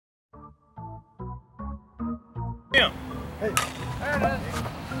Tim.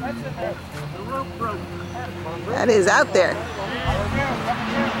 That is out there.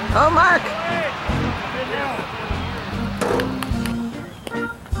 Oh, Mark.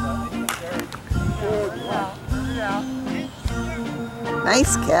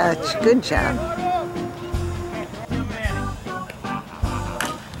 Nice catch. Good job.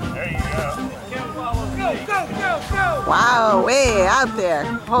 Wow, way out there.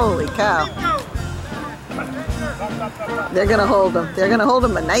 Holy cow. They're going to hold him. They're going to hold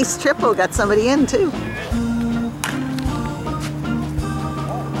him. A nice triple. Got somebody in, too.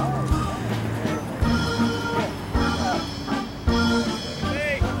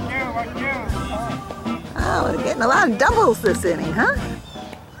 Oh, we're getting a lot of doubles this inning, huh?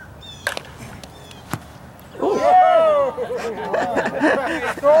 Ooh.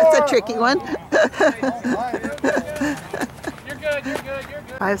 That's a tricky one. You're good, you're good, you're good.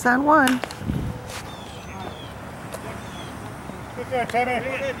 5's on 1.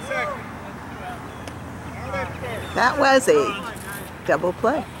 That was a double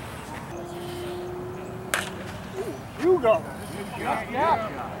play. You go. All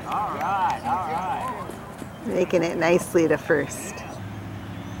right. Making it nicely to first.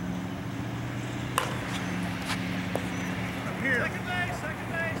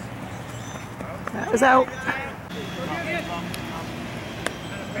 That was out.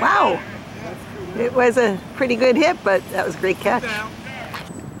 Wow. It was a pretty good hit, but that was a great catch.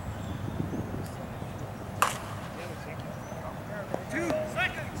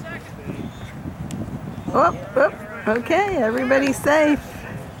 Oh, okay, everybody's safe.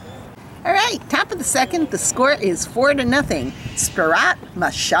 All right, top of the second, the score is 4-0. Spirat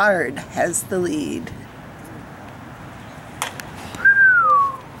Machard has the lead.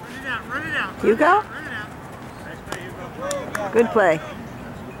 Hugo? Good play.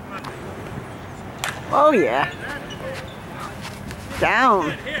 Oh, yeah.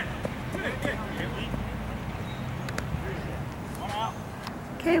 Down.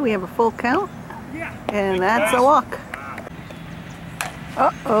 Okay, we have a full count. And that's a walk.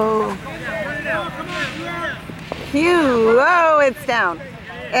 Uh-oh. Phew. Oh, it's down.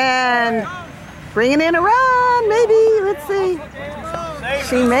 And bringing in a run, maybe. Let's see.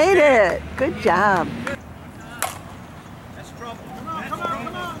 She made it. Good job.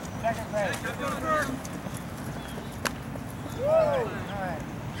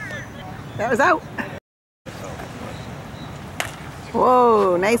 That was out.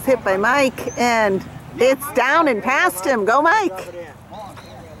 Whoa, nice hit by Mike. And it's down and past him. Go, Mike.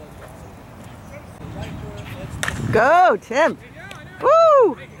 Go, Tim.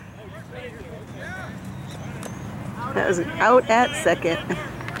 Woo! That was out at second.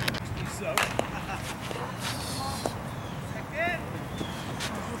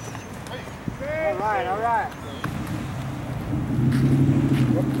 All right.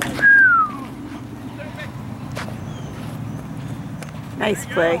 Nice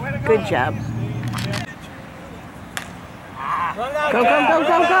play. Good job. Go, go, go,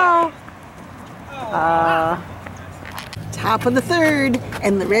 go, go. Top of the third,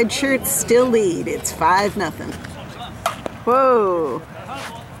 and the red shirts still lead. It's 5-0. Whoa.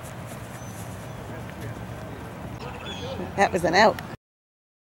 That was an out.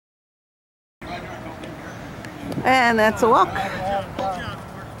 And that's a walk.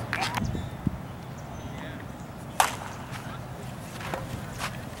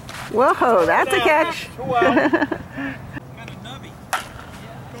 Whoa, that's a catch.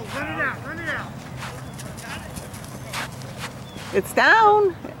 It's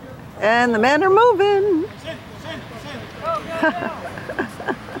down, and the men are moving.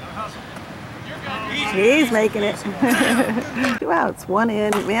 He's making it. 2 outs, 1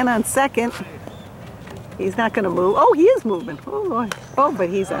 in, man on second. He's not going to move. Oh, he is moving. Oh, Lord. Oh, but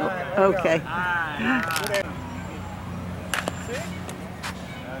he's out. Okay.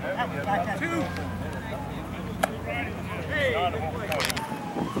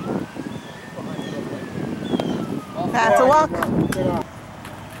 That's a walk.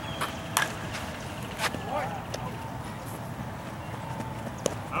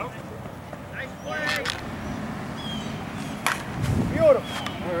 Beautiful.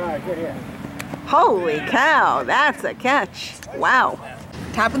 All right, good hit. Holy cow, that's a catch. Wow.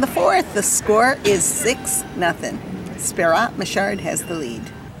 Top of the fourth, the score is 6-0. Spirat Machard has the lead.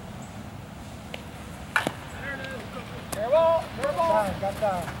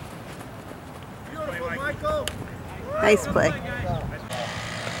 Beautiful, Michael. Nice play.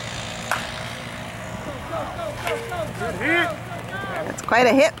 That's quite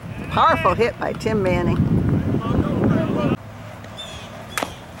a hit. Powerful hit by Tim Manning.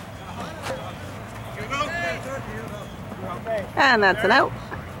 And that's an out.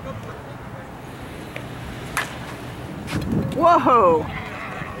 Whoa!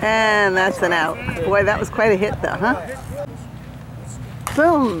 And that's an out. Boy, that was quite a hit though, huh?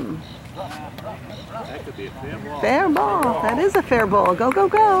 Boom! That could be a fair ball. Fair ball. That is a fair ball. Go, go,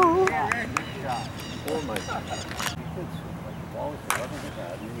 go.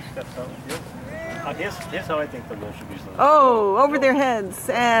 Here's how I think the ball should be slung. Oh, over their heads.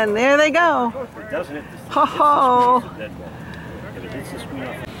 And there they go. It doesn't hit the Ho ho! dead ball. If it hits the screen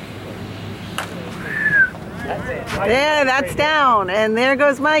off. There, that's down. And there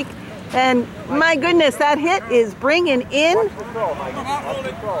goes Mike. And my goodness, that hit is bringing in 2.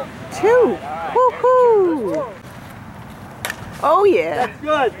 Woohoo! Oh yeah. That's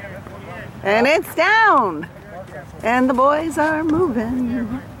good. And it's down. And the boys are moving.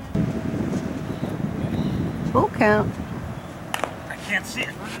 Full count. I can't see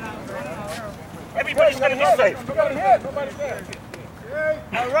it. Everybody's got to be safe. Nobody hit. Nobody's there.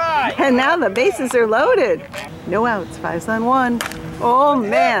 All right. And now the bases are loaded. No outs, 5s on 1. Oh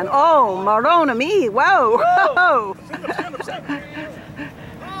man, oh, Marona me, whoa, whoa.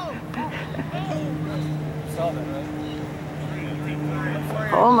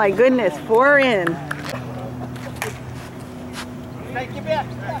 Oh my goodness, 4 in.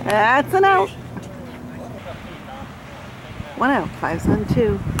 That's an out. 1 out, 5s on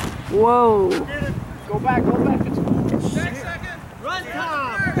 2. Whoa. Go back, go back. Run,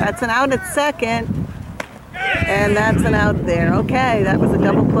 Tom. That's an out at second. And that's an out there. Okay, that was a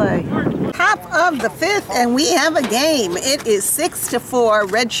double play. Top of the 5th, and we have a game. It is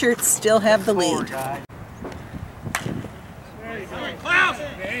 6-4. Red shirts still have the lead.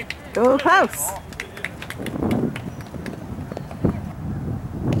 Go Klaus.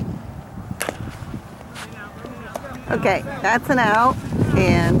 Okay, that's an out,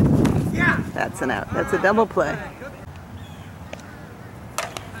 and that's an out. That's a double play.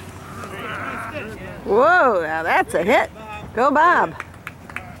 Whoa, now that's a hit. Go Bob.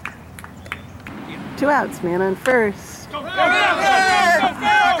 2 outs, man on first.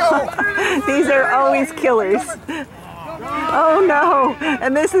 These are always killers. Oh no,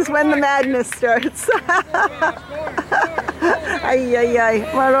 and this is when the madness starts. Ay, ay, ay,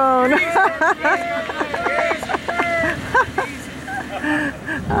 Maroon.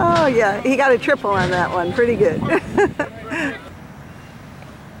 Oh yeah, he got a triple on that one, pretty good.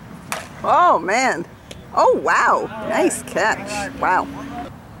 Oh man. Oh wow, nice catch. Wow.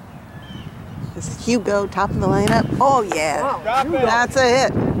 This is Hugo, top of the lineup. Oh yeah, that's a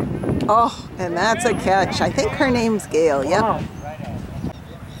hit. Oh, and that's a catch. I think her name's Gail, yep.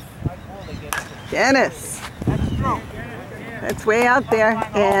 Dennis. That's way out there,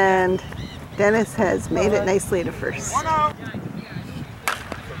 and Dennis has made it nicely to first.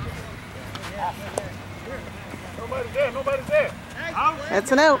 Nobody's there. Nobody's there.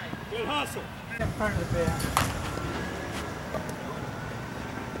 That's an out. Good hustle.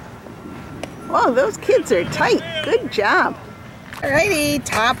 Whoa, those kids are tight. Good job. Alrighty,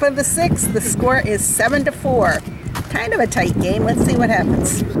 top of the 6th. The score is 7-4. Kind of a tight game. Let's see what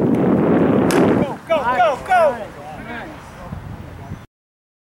happens. Go, go, go, go.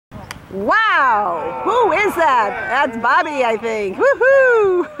 Wow! Who is that? That's Bobby, I think.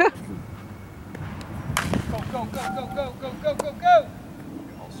 Woohoo! Go, go, go, go, go, go, go, go, go.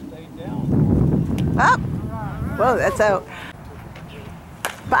 I'll stay down. Up. Whoa, that's out.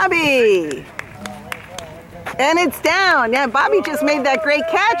 Bobby! And it's down. Yeah, Bobby just made that great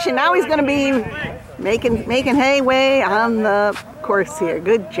catch, and now he's going to be making headway on the course here.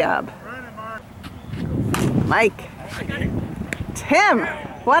 Good job. Mike. Tim,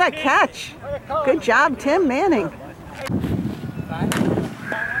 what a catch. Good job, Tim Manning.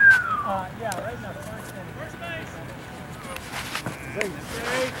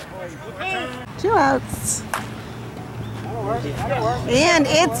 2 outs. And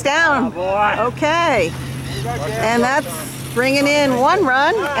it's down. Okay. And that's bringing in 1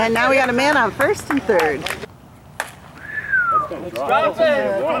 run, and now we got a man on first and third.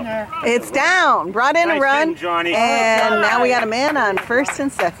 It's down. Brought in a run, and now we got a man on first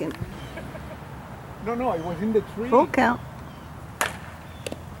and second. No, it was in the tree. Full count.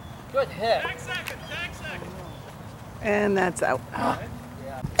 Good hit. And that's out.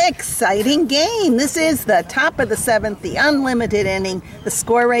 Exciting game. This is the top of the 7th, the unlimited inning. The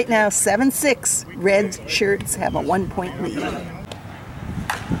score right now, 7-6. Red shirts have a 1-point lead.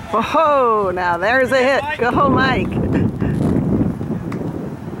 Whoa, now there's a hit. Go, Mike.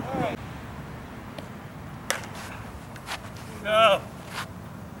 No.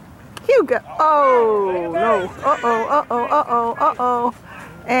 Hugo. Oh, no. Uh-oh, uh-oh, uh-oh, uh-oh.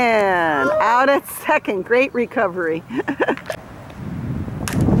 And out at second. Great recovery.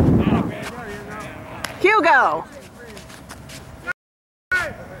 Hugo.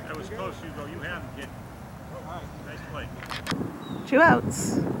 That was close, Hugo. You have him, kid. Nice play. 2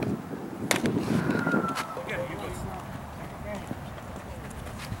 outs.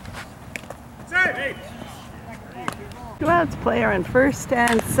 Hey. 2 outs, player on first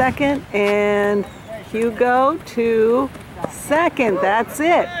and second, and Hugo to second. That's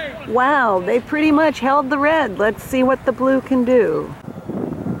it. Wow, they pretty much held the red. Let's see what the blue can do.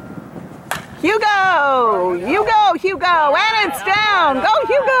 Hugo! Hugo! Hugo! And it's down! Go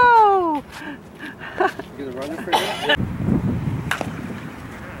Hugo!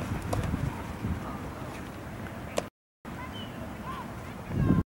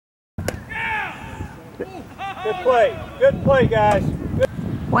 Good play. Good play, guys. Good.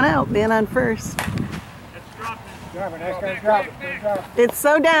 1 out, man on first. Drop it. Nice guy. Drop it. Drop it. It's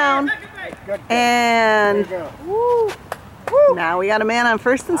so down. Good. And There you woo, now we got a man on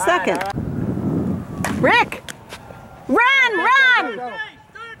first and second. Rick! Run! Run! Go.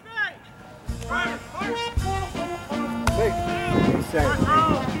 Big. He's safe.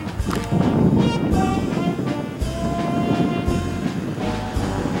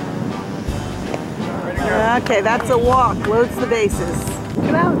 Okay, that's a walk. Loads the bases.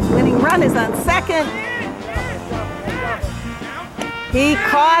 2 outs. Winning run is on second. He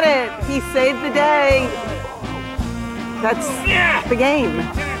caught it. He saved the day. That's the game.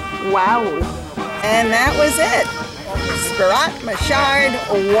 Wow. And that was it. Spirat Machard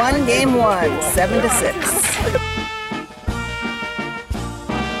won game 1, 7-6.